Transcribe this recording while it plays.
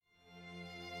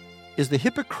Is the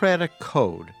Hippocratic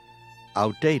Code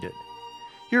outdated?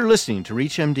 You're listening to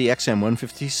ReachMD XM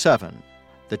 157,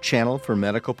 the channel for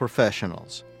medical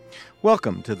professionals.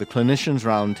 Welcome to the Clinicians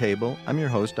Roundtable. I'm your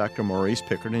host, Dr. Maurice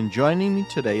Pickard, and joining me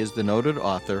today is the noted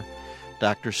author,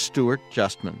 Dr. Stuart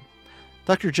Justman.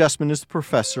 Dr. Justman is the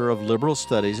professor of liberal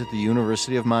studies at the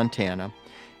University of Montana,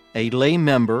 a lay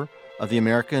member of the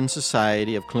American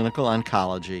Society of Clinical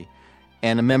Oncology,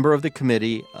 and a member of the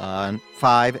Committee on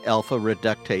 5-alpha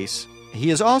reductase. He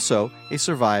is also a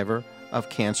survivor of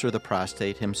cancer of the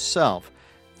prostate himself.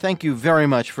 Thank you very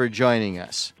much for joining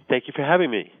us. Thank you for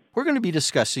having me. We're going to be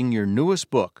discussing your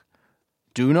newest book,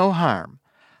 Do No Harm,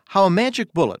 How a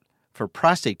Magic Bullet for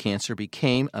Prostate Cancer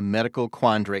Became a Medical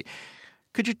Quandary.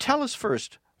 Could you tell us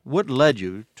first what led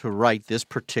you to write this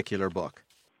particular book?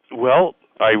 Well,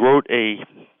 I wrote a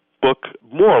book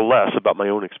more or less about my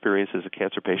own experience as a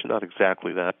cancer patient, not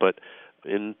exactly that, but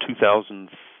in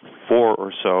 2004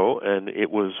 or so, and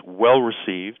it was well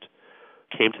received,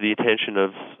 came to the attention of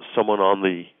someone on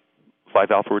the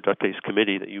 5-alpha reductase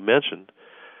committee that you mentioned,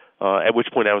 at which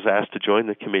point I was asked to join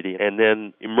the committee and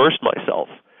then immersed myself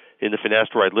in the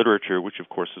finasteride literature, which of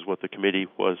course is what the committee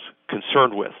was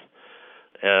concerned with.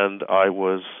 And I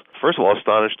was, first of all,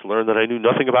 astonished to learn that I knew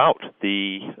nothing about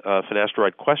the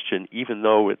finasteride question, even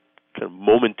though it kind of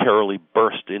momentarily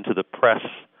burst into the press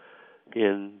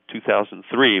in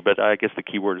 2003, but I guess the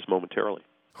key word is momentarily.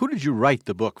 Who did you write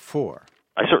the book for?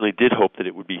 I certainly did hope that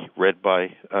it would be read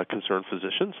by concerned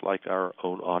physicians like our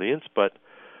own audience, but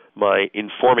my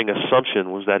informing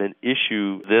assumption was that an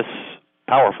issue this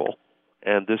powerful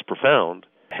and this profound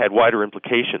had wider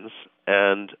implications,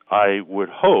 and I would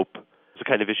hope it's the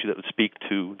kind of issue that would speak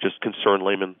to just concerned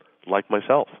laymen like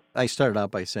myself. I started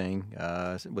out by saying,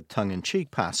 with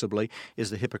tongue-in-cheek possibly, is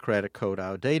the Hippocratic Code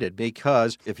outdated?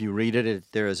 Because if you read it,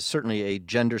 there is certainly a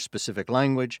gender-specific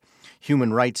language.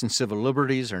 Human rights and civil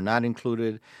liberties are not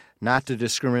included. Not to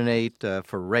discriminate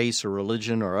for race or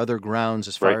religion or other grounds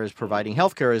as far as providing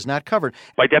health care is not covered.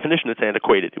 By definition, it's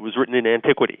antiquated. It was written in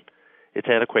antiquity. It's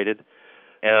antiquated.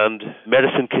 And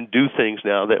medicine can do things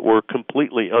now that were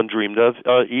completely undreamed of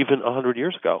even 100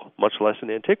 years ago, much less in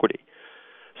antiquity.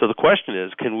 So the question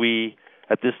is, can we,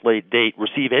 at this late date,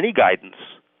 receive any guidance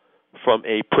from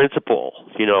a principle,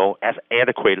 as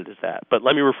antiquated as that? But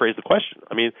let me rephrase the question.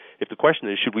 I mean, if the question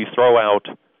is, should we throw out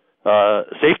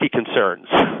safety concerns?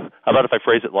 How about if I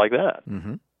phrase it like that?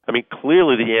 Mm-hmm. I mean,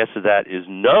 clearly the answer to that is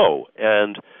no.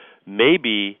 And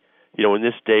maybe, in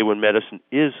this day when medicine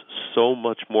is so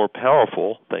much more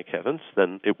powerful, thank heavens,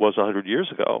 than it was 100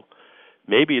 years ago,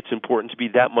 maybe it's important to be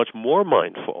that much more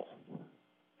mindful.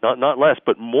 Not less,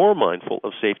 but more mindful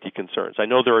of safety concerns. I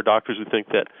know there are doctors who think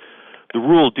that the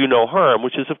rule do no harm,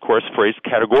 which is, of course, phrased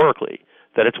categorically,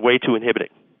 that it's way too inhibiting.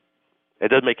 It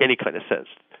doesn't make any kind of sense.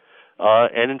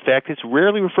 And in fact, it's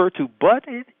rarely referred to, but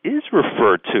it is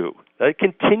referred to. It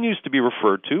continues to be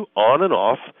referred to on and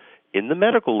off in the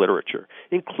medical literature,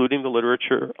 including the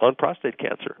literature on prostate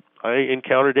cancer. I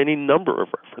encountered any number of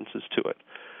references to it.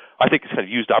 I think it's kind of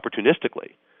used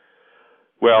opportunistically.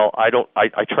 Well, I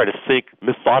try to think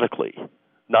methodically,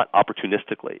 not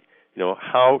opportunistically.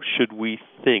 How should we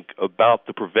think about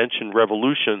the prevention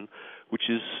revolution, which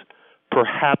is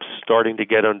perhaps starting to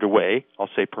get underway, I'll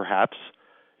say perhaps,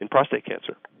 in prostate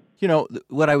cancer?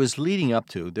 What I was leading up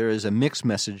to, there is a mixed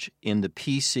message in the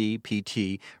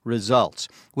PCPT results,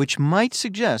 which might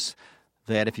suggest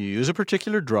that if you use a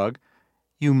particular drug,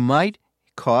 you might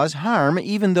cause harm,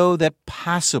 even though that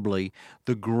possibly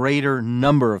the greater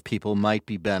number of people might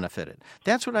be benefited.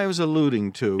 That's what I was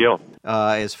alluding to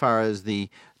as far as the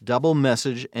double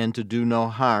message and to do no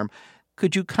harm.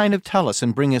 Could you kind of tell us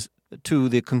and bring us to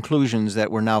the conclusions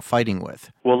that we're now fighting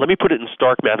with? Well, let me put it in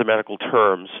stark mathematical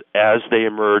terms as they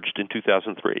emerged in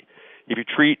 2003. If you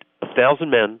treat 1,000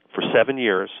 men for 7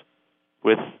 years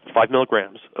with 5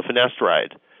 milligrams of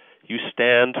finasteride, you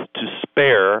stand to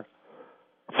spare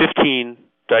 15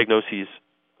 diagnoses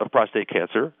of prostate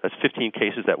cancer. That's 15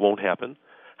 cases that won't happen.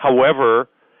 However,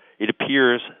 it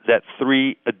appears that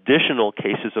 3 additional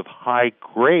cases of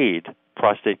high-grade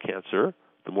prostate cancer,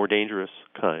 the more dangerous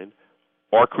kind,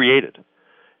 are created.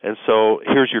 And so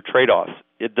here's your trade-off.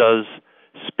 It does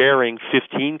sparing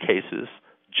 15 cases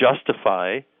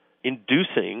justify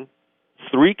inducing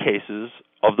 3 cases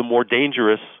of the more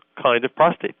dangerous kind of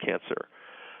prostate cancer.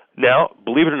 Now,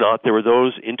 believe it or not, there were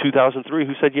those in 2003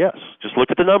 who said yes. Just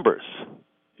look at the numbers.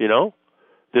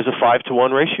 There's a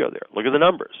 5-to-1 ratio there. Look at the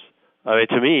numbers. I mean,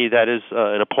 to me, that is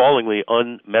an appallingly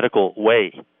unmedical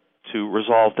way to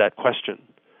resolve that question.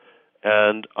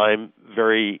 And I'm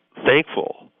very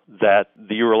thankful that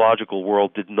the urological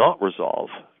world did not resolve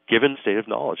given state of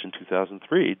knowledge in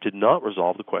 2003, did not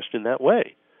resolve the question that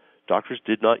way. Doctors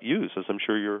did not use, as I'm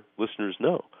sure your listeners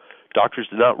know, doctors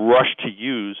did not rush to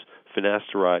use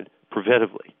finasteride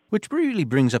preventively. Which really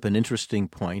brings up an interesting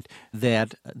point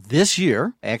that this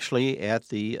year, actually at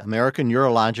the American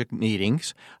Urologic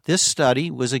Meetings, this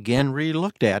study was again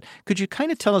re-looked at. Could you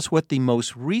kind of tell us what the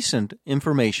most recent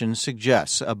information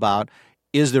suggests about,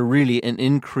 is there really an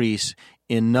increase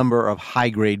in number of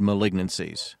high-grade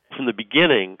malignancies? From the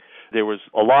beginning, there was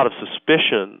a lot of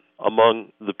suspicion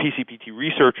among the PCPT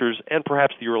researchers and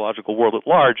perhaps the urological world at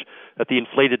large that the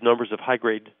inflated numbers of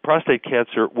high-grade prostate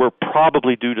cancer were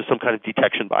probably due to some kind of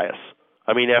detection bias.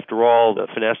 I mean, after all, the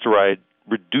finasteride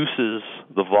reduces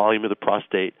the volume of the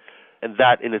prostate, and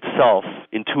that in itself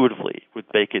intuitively would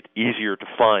make it easier to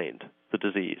find the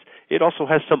disease. It also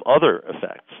has some other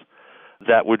effects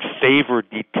that would favor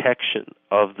detection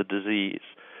of the disease.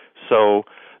 So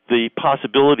the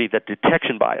possibility that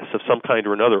detection bias of some kind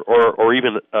or another, or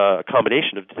even a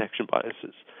combination of detection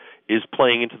biases, is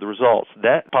playing into the results,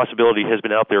 that possibility has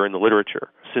been out there in the literature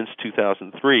since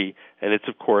 2003, and it's,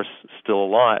 of course, still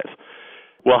alive.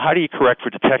 Well, how do you correct for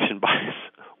detection bias?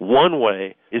 One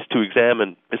way is to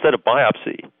examine, instead of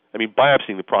biopsy,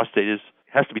 biopsying the prostate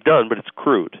has to be done, but it's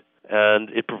crude. And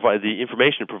the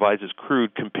information it provides is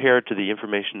crude compared to the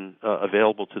information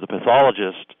available to the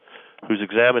pathologist who's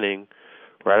examining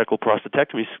radical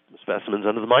prostatectomy specimens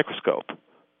under the microscope.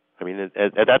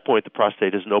 At that point, the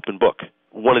prostate is an open book.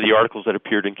 One of the articles that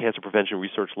appeared in Cancer Prevention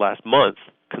Research last month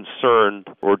concerned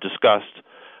or discussed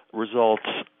results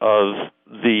of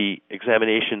the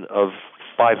examination of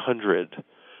 500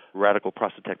 radical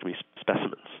prostatectomy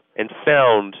specimens and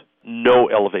found no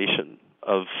elevation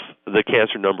of the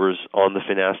cancer numbers on the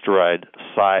finasteride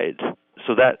side.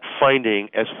 So that finding,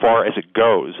 as far as it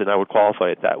goes, and I would qualify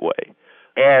it that way,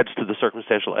 adds to the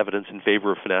circumstantial evidence in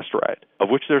favor of finasteride, of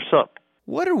which there's some.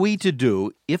 What are we to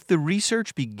do if the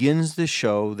research begins to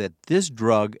show that this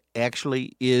drug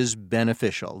actually is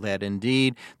beneficial, that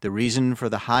indeed the reason for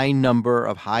the high number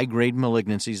of high-grade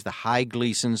malignancies, the high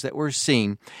Gleasons that we're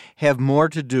seeing, have more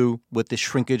to do with the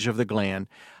shrinkage of the gland?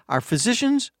 Are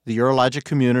physicians, the urologic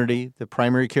community, the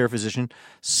primary care physician,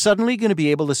 suddenly going to be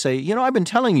able to say, I've been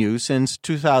telling you since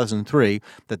 2003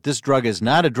 that this drug is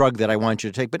not a drug that I want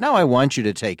you to take, but now I want you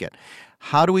to take it?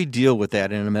 How do we deal with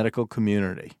that in a medical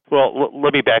community? Well,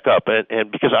 let me back up,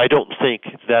 and because I don't think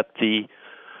that the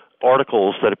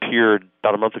articles that appeared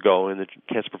about a month ago in the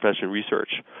Cancer Prevention Research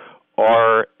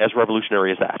are as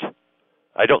revolutionary as that.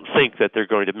 I don't think that they're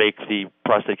going to make the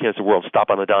prostate cancer world stop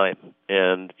on a dime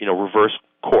and, reverse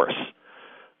course.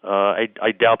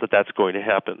 I doubt that that's going to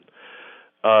happen.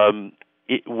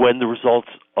 When the results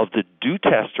of the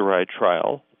dutasteride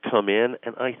trial come in,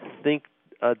 and I think,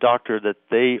 doctor, that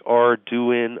they are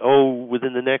doing,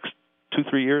 within the next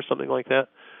 2-3 years, something like that.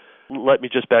 Let me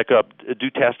just back up.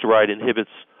 Dutasteride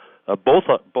inhibits both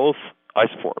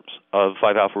isoforms of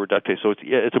 5-alpha reductase, so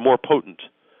it's a more potent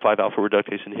 5-alpha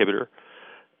reductase inhibitor.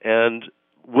 And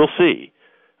we'll see.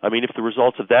 If the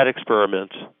results of that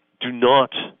experiment do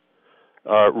not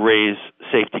raise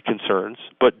safety concerns,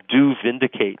 but do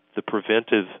vindicate the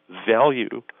preventive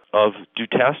value of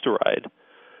dutasteride,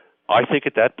 I think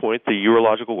at that point the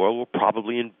urological world will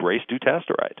probably embrace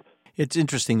dutasteride. It's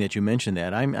interesting that you mentioned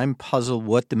that. I'm puzzled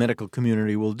what the medical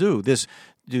community will do. This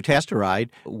dutasteride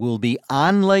will be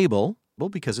on label,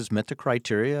 because it's met the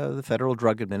criteria of the Federal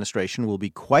Drug Administration, will be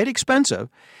quite expensive,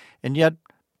 and yet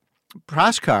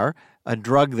Proscar, a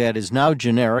drug that is now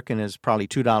generic and is probably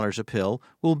 $2 a pill,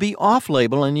 will be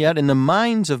off-label, and yet in the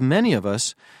minds of many of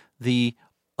us, the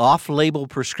off-label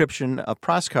prescription of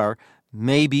Proscar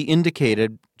may be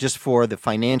indicated just for the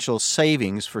financial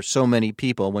savings for so many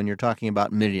people when you're talking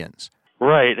about millions.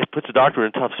 Right. It puts a doctor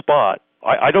in a tough spot.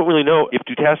 I don't really know if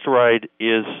dutasteride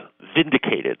is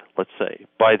vindicated, let's say,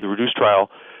 by the REDUCE trial.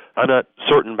 I'm not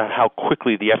certain about how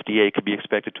quickly the FDA could be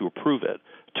expected to approve it.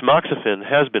 Tamoxifen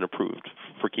has been approved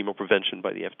for chemoprevention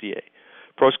by the FDA.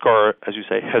 Proscar, as you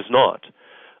say, has not.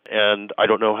 And I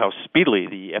don't know how speedily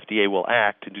the FDA will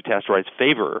act in dutasteride's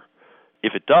favor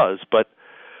if it does, but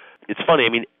it's funny.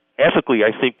 Ethically,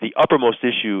 I think the uppermost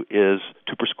issue is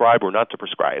to prescribe or not to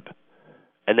prescribe.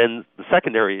 And then the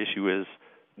secondary issue is,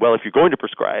 well, if you're going to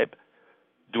prescribe,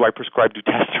 do I prescribe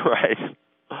dutasteride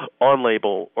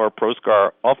on-label or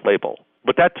Proscar off-label?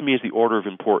 But that, to me, is the order of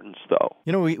importance, though.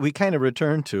 We kind of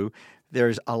return to,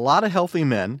 there's a lot of healthy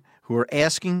men who are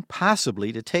asking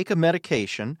possibly to take a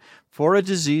medication for a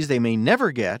disease they may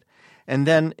never get, and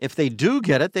then if they do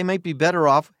get it, they might be better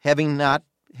off having not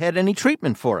had any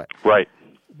treatment for it. Right.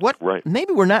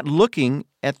 Maybe we're not looking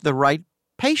at the right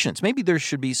patients. Maybe there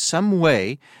should be some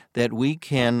way that we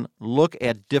can look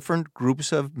at different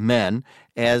groups of men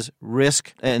as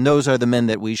risk, and those are the men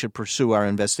that we should pursue our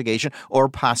investigation or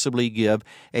possibly give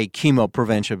a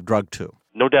chemopreventive drug to.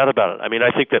 No doubt about it. I mean,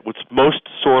 I think that what's most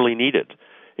sorely needed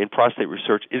in prostate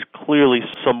research is clearly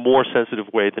some more sensitive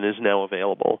way than is now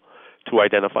available to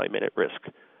identify men at risk.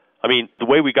 I mean, the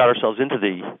way we got ourselves into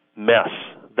the mess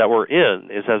that we're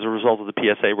in is as a result of the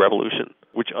PSA revolution,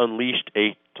 which unleashed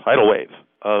a tidal wave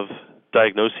of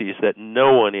diagnoses that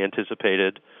no one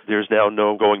anticipated. There's now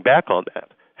no going back on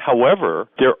that. However,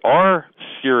 there are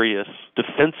serious,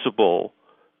 defensible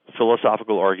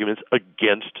philosophical arguments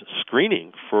against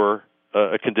screening for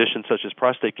a condition such as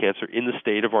prostate cancer in the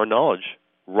state of our knowledge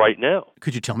right now.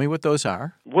 Could you tell me what those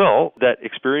are? Well, that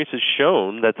experience has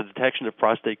shown that the detection of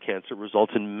prostate cancer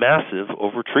results in massive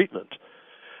overtreatment.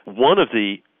 One of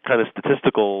the kind of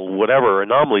statistical whatever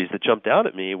anomalies that jumped out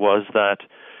at me was that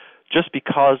just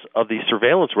because of the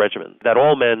surveillance regimen that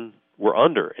all men were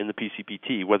under in the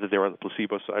PCPT, whether they were on the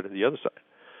placebo side or the other side,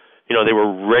 they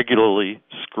were regularly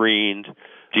screened,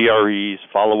 DREs,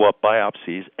 follow-up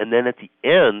biopsies, and then at the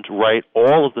end, right,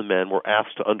 all of the men were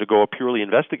asked to undergo a purely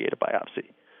investigative biopsy.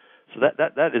 So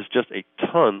that is just a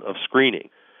ton of screening.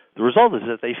 The result is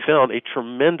that they found a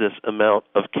tremendous amount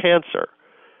of cancer,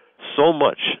 so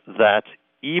much that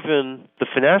even the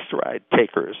finasteride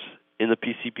takers in the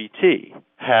PCPT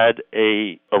had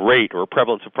a rate or a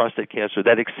prevalence of prostate cancer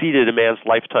that exceeded a man's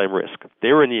lifetime risk.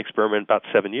 They were in the experiment about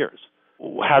 7 years.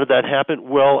 How did that happen?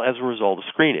 Well, as a result of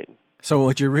screening. So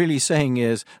what you're really saying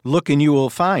is, look and you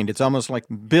will find. It's almost like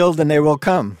build and they will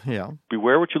come. Yeah.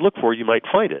 Beware what you look for, you might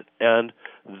find it. And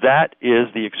that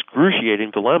is the excruciating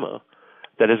dilemma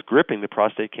that is gripping the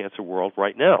prostate cancer world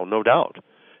right now, no doubt.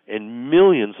 And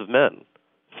millions of men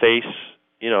face,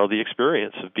 the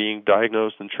experience of being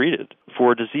diagnosed and treated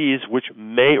for a disease which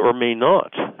may or may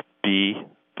not be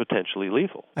potentially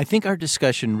lethal. I think our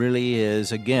discussion really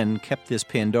is, again, kept this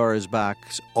Pandora's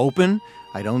box open.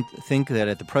 I don't think that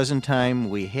at the present time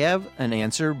we have an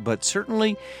answer, but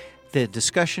certainly the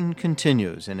discussion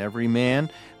continues, and every man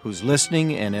who's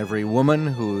listening and every woman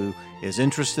who is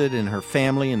interested in her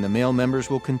family and the male members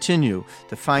will continue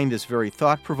to find this very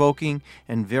thought-provoking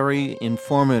and very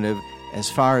informative as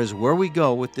far as where we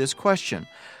go with this question.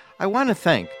 I want to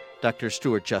thank Dr.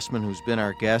 Stuart Justman, who's been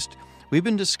our guest. We've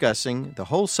been discussing the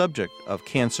whole subject of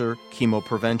cancer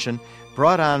chemoprevention,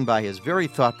 brought on by his very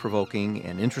thought-provoking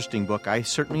and interesting book. I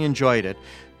certainly enjoyed it,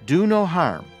 Do No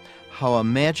Harm, How a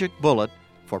Magic Bullet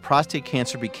for Prostate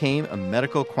Cancer Became a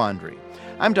Medical Quandary.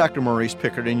 I'm Dr. Maurice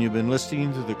Pickard, and you've been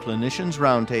listening to the Clinicians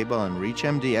Roundtable on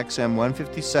ReachMD XM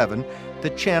 157,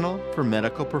 the channel for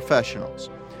medical professionals.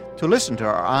 To listen to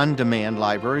our on-demand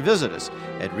library, visit us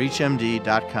at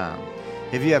reachmd.com.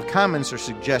 If you have comments or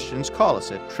suggestions, call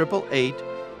us at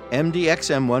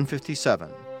 888-MDXM 157.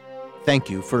 Thank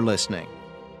you for listening.